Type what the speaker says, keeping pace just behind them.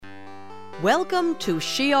Welcome to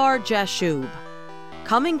Shear Jashub,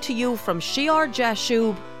 coming to you from Shear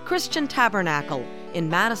Jashub Christian Tabernacle in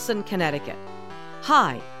Madison, Connecticut.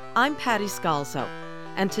 Hi, I'm Patty Scalzo,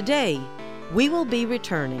 and today we will be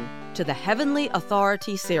returning to the Heavenly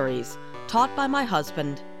Authority series taught by my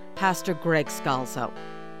husband, Pastor Greg Scalzo.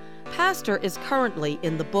 Pastor is currently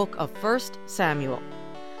in the book of 1 Samuel.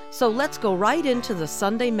 So let's go right into the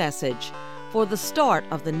Sunday message for the start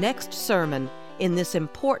of the next sermon in this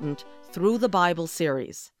important Through the Bible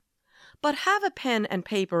series. But have a pen and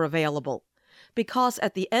paper available, because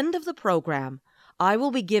at the end of the program, I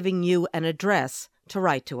will be giving you an address to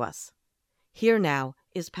write to us. Here now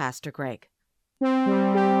is Pastor Greg.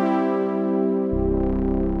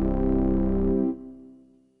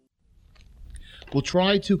 We'll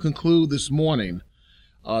try to conclude this morning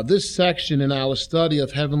this section in our study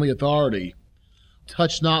of heavenly authority,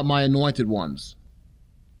 Touch Not My Anointed Ones.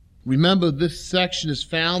 Remember, this section is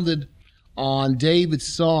founded on David's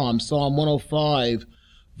Psalm 105,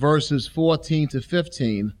 verses 14 to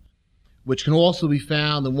 15, which can also be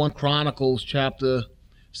found in 1 Chronicles chapter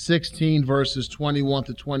 16, verses 21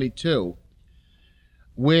 to 22,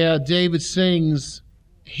 where David sings,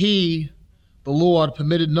 "He, the Lord,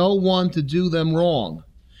 permitted no one to do them wrong.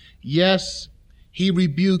 Yes, he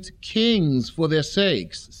rebuked kings for their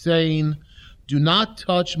sakes, saying, do not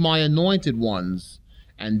touch my anointed ones,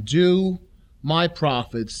 and do my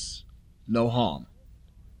prophets no harm."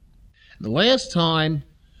 The last time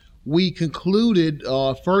we concluded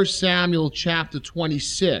 1 Samuel chapter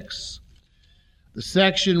 26, the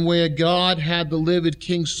section where God had delivered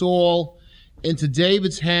King Saul into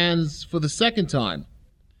David's hands for the second time.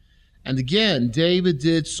 And again, David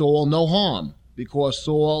did Saul no harm, because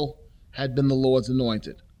Saul had been the Lord's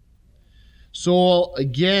anointed. Saul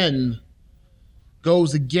again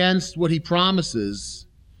goes against what he promises,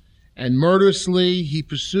 and murderously he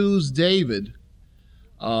pursues David.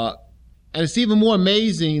 And it's even more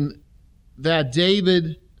amazing that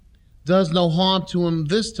David does no harm to him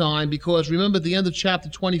this time, because remember at the end of chapter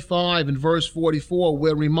 25 and verse 44,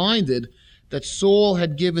 we're reminded that Saul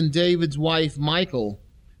had given David's wife Michal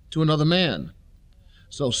to another man.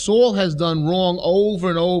 So Saul has done wrong over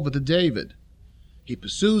and over to David. He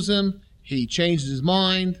pursues him, he changes his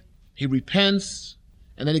mind, he repents,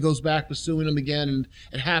 and then he goes back pursuing him again, and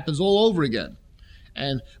it happens all over again.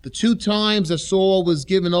 And the two times that Saul was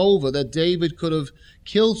given over, that David could have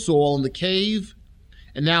killed Saul in the cave,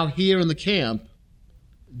 and now here in the camp,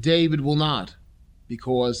 David will not,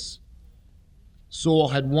 because Saul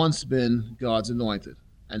had once been God's anointed.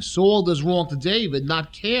 And Saul does wrong to David,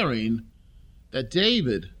 not caring that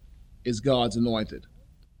David is God's anointed.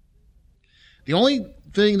 The only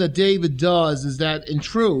thing that David does is that, in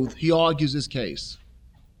truth, he argues his case.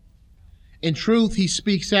 In truth, he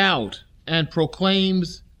speaks out and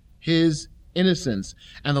proclaims his innocence.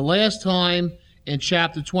 And the last time in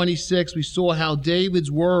chapter 26, we saw how David's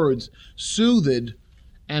words soothed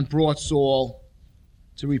and brought Saul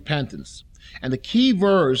to repentance. And the key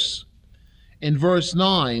verse in verse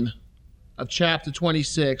 9 of chapter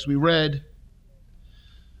 26, we read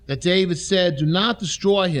that David said, do not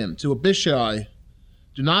destroy him, to Abishai,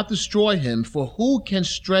 do not destroy him, for who can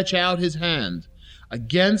stretch out his hand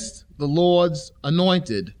against the Lord's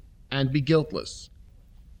anointed and be guiltless?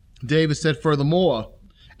 David said furthermore,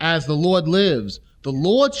 as the Lord lives, the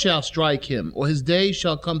Lord shall strike him, or his days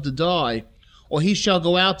shall come to die, or he shall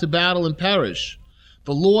go out to battle and perish.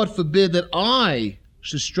 The Lord forbid that I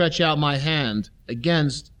should stretch out my hand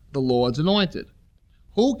against the Lord's anointed.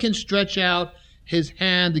 Who can stretch out his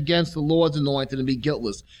hand against the Lord's anointed and be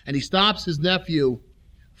guiltless? And he stops his nephew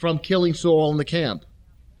from killing Saul in the camp.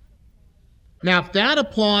 Now, if that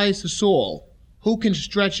applies to Saul, who can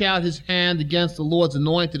stretch out his hand against the Lord's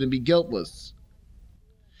anointed and be guiltless?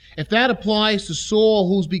 If that applies to Saul,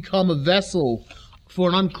 who's become a vessel for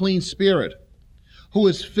an unclean spirit, who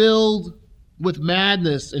is filled with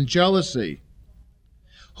madness and jealousy,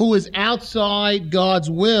 who is outside God's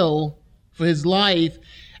will for his life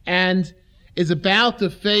and is about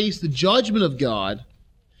to face the judgment of God,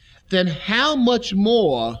 then how much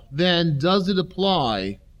more then does it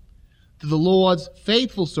apply to the Lord's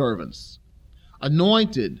faithful servants,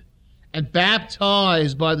 anointed and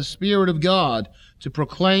baptized by the Spirit of God to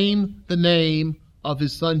proclaim the name of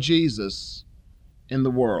his Son Jesus in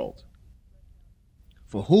the world?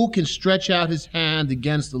 For who can stretch out his hand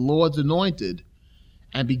against the Lord's anointed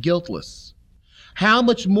and be guiltless? How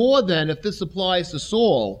much more then, if this applies to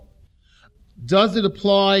Saul, does it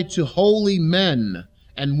apply to holy men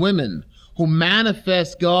and women who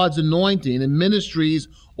manifest God's anointing in ministries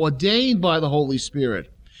ordained by the Holy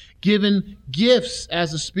Spirit, given gifts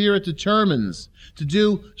as the Spirit determines, to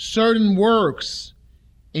do certain works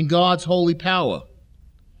in God's holy power,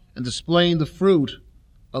 and displaying the fruit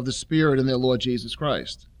of the Spirit in their Lord Jesus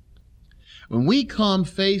Christ. When we come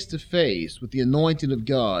face to face with the anointing of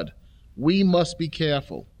God, we must be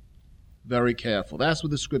careful, very careful. That's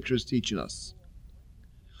what the Scripture is teaching us.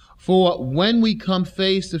 For when we come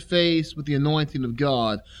face to face with the anointing of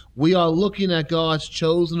God, we are looking at God's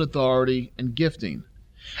chosen authority and gifting.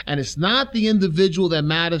 And it's not the individual that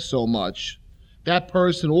matters so much. That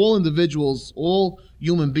person, all individuals, all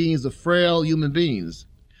human beings are frail human beings.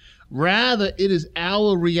 Rather, it is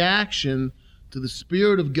our reaction to the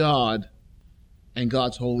Spirit of God and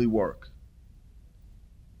God's holy work.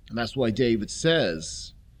 And that's why David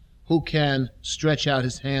says, who can stretch out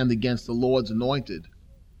his hand against the Lord's anointed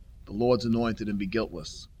and be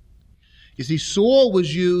guiltless? You see, Saul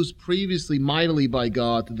was used previously mightily by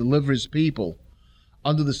God to deliver his people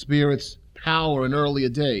under the Spirit's power in earlier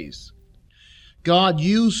days. God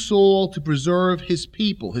used Saul to preserve his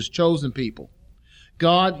people, his chosen people.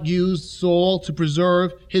 God used Saul to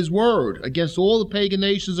preserve his word against all the pagan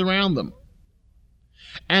nations around them.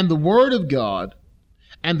 And the word of God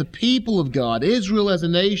and the people of God, Israel as a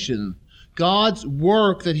nation, God's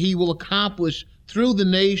work that he will accomplish through the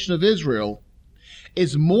nation of Israel,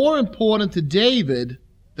 is more important to David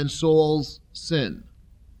than Saul's sin.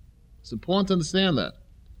 It's important to understand that.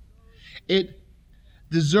 It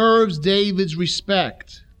deserves David's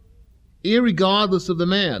respect, irregardless of the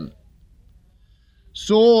man.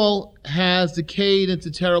 Saul has decayed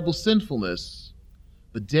into terrible sinfulness,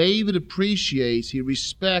 but David appreciates, he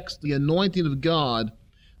respects the anointing of God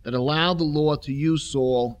that allowed the Lord to use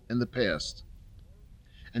Saul in the past.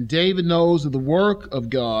 And David knows that the work of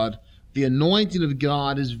God, the anointing of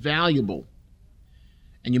God, is valuable.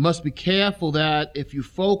 And you must be careful that if you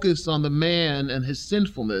focus on the man and his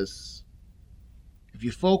sinfulness, if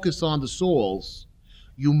you focus on the Sauls,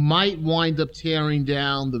 you might wind up tearing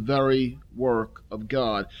down the very work of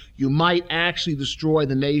God. You might actually destroy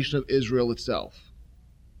the nation of Israel itself.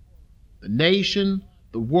 The nation,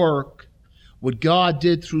 the work, what God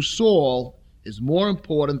did through Saul is more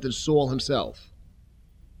important than Saul himself.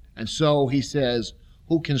 And so he says,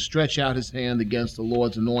 who can stretch out his hand against the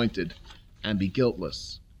Lord's anointed and be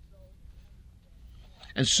guiltless?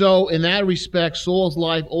 And so in that respect, Saul's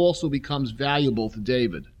life also becomes valuable to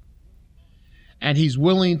David. And he's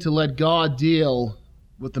willing to let God deal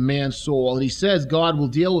with the man Saul. And he says God will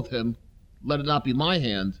deal with him. Let it not be my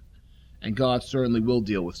hand. And God certainly will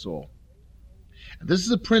deal with Saul. And this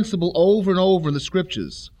is a principle over and over in the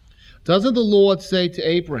Scriptures. Doesn't the Lord say to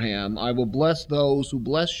Abraham, I will bless those who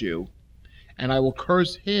bless you, and I will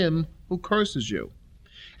curse him who curses you?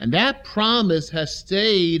 And that promise has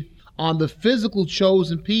stayed on the physical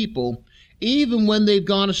chosen people even when they've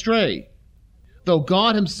gone astray. Though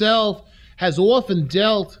God himself has often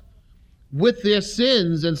dealt with their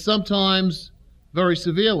sins and sometimes very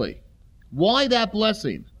severely. Why that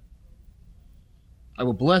blessing? I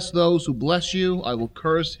will bless those who bless you. I will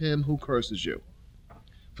curse him who curses you.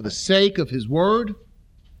 For the sake of his word,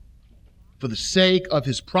 for the sake of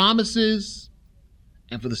his promises,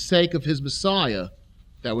 and for the sake of his Messiah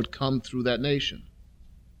that would come through that nation.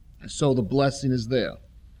 And so the blessing is there.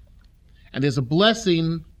 And there's a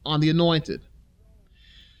blessing on the anointed.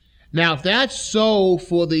 Now, if that's so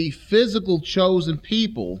for the physical chosen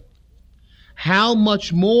people, how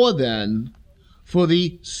much more then for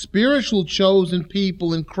the spiritual chosen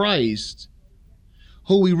people in Christ,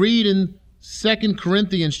 who we read in 2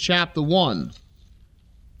 Corinthians chapter 1,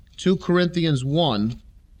 2 Corinthians 1,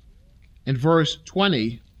 in verse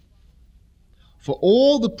 20, for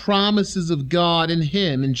all the promises of God in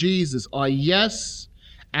him, in Jesus, are yes,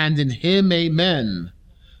 and in him amen,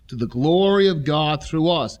 to the glory of God through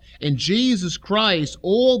us. In Jesus Christ,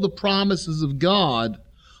 all the promises of God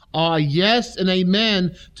are yes and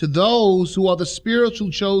amen to those who are the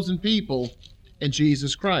spiritual chosen people in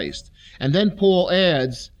Jesus Christ. And then Paul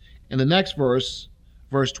adds in the next verse,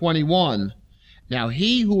 verse 21, now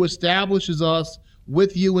he who establishes us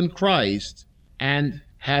with you in Christ and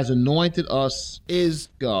has anointed us is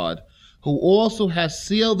God, who also has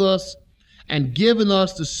sealed us and given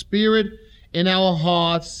us the Spirit in our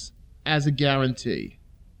hearts as a guarantee.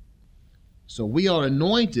 So we are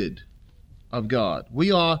anointed of God.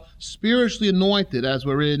 We are spiritually anointed as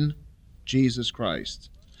we're in Jesus Christ.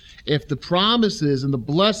 If the promises and the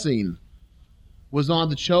blessing was on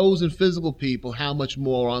the chosen physical people, how much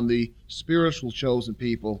more on the spiritual chosen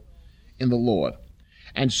people in the Lord?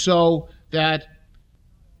 And so that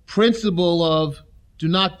principle of do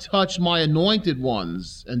not touch my anointed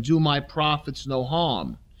ones and do my prophets no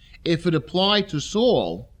harm, if it applied to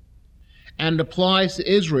Saul, and it applies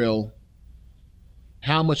to Israel,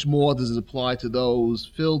 how much more does it apply to those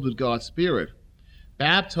filled with God's Spirit,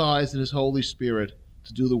 baptized in His Holy Spirit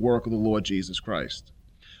to do the work of the Lord Jesus Christ?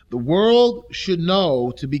 The world should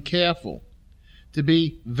know to be careful, to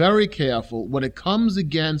be very careful when it comes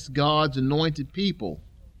against God's anointed people.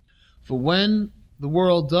 For when the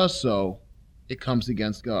world does so, it comes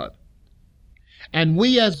against God. And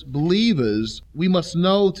we as believers, we must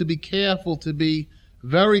know to be careful, to be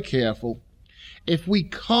very careful, if we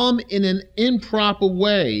come in an improper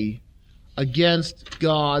way against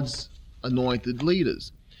God's anointed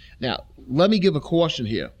leaders. Now, let me give a caution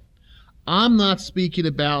here. I'm not speaking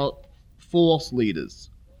about false leaders,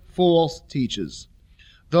 false teachers,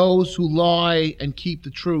 those who lie and keep the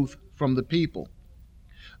truth from the people,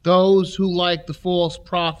 those who, like the false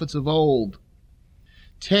prophets of old,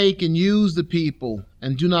 take and use the people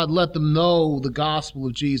and do not let them know the gospel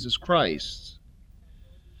of Jesus Christ.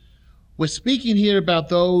 We're speaking here about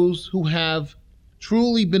those who have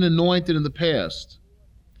truly been anointed in the past,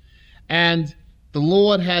 and the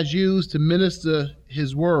Lord has used to minister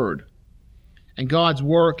His word, and God's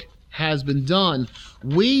work has been done.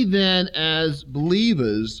 We then, as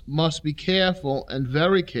believers, must be careful and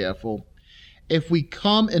very careful if we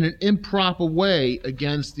come in an improper way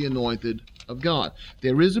against the anointed of God.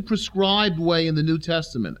 There is a prescribed way in the New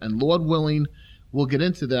Testament, and Lord willing, we'll get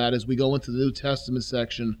into that as we go into the New Testament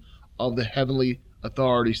section of the Heavenly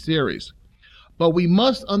Authority series. But we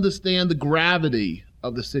must understand the gravity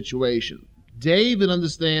of the situation. David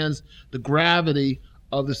understands the gravity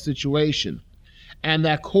of the situation. And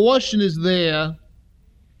that caution is there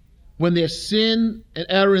when there's sin and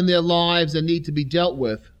error in their lives that need to be dealt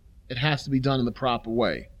with. It has to be done in the proper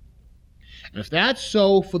way. And if that's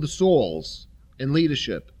so for the Sauls in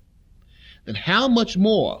leadership, then how much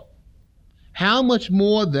more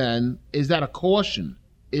then is that a caution?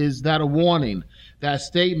 Is that a warning? That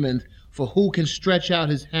statement for who can stretch out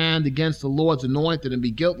his hand against the Lord's anointed and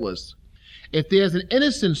be guiltless? If there's an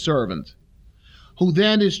innocent servant who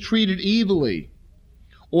then is treated evilly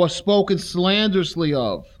or spoken slanderously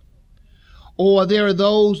of, or there are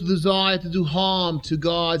those who desire to do harm to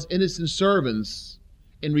God's innocent servants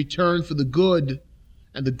in return for the good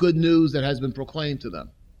and the good news that has been proclaimed to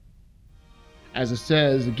them. As it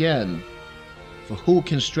says again, for who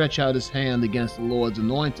can stretch out his hand against the Lord's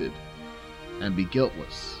anointed and be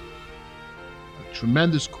guiltless? A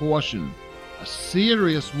tremendous caution, a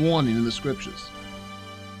serious warning in the Scriptures.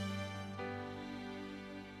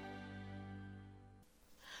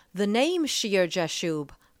 The name Shear Jashub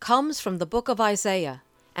comes from the book of Isaiah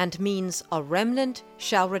and means a remnant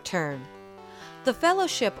shall return. The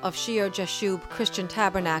Fellowship of Shear Jashub Christian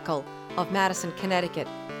Tabernacle of Madison, Connecticut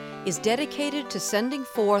is dedicated to sending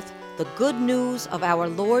forth the good news of our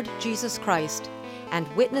Lord Jesus Christ and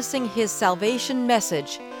witnessing His salvation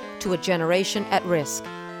message to a generation at risk.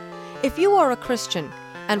 If you are a Christian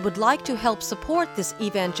and would like to help support this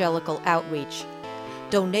evangelical outreach,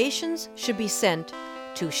 donations should be sent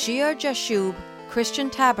to Shear Jashub Christian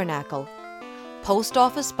Tabernacle, Post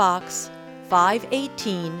Office Box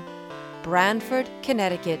 518, Branford,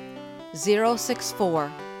 Connecticut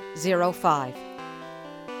 06405.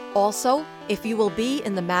 Also, if you will be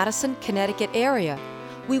in the Madison, Connecticut area,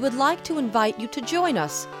 we would like to invite you to join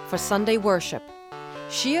us for Sunday worship.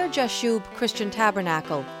 Shear Jashub Christian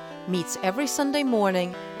Tabernacle meets every Sunday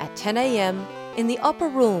morning at 10 a.m. in the upper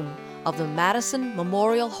room of the Madison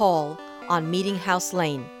Memorial Hall on Meeting House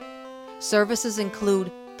Lane. Services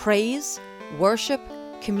include praise, worship,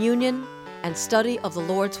 communion, and study of the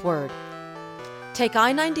Lord's Word. Take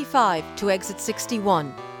I-95 to exit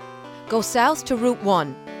 61. Go south to Route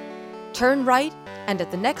 1. Turn right, and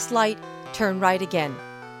at the next light, turn right again.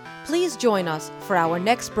 Please join us for our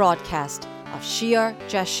next broadcast of Shear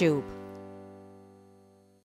Jashub.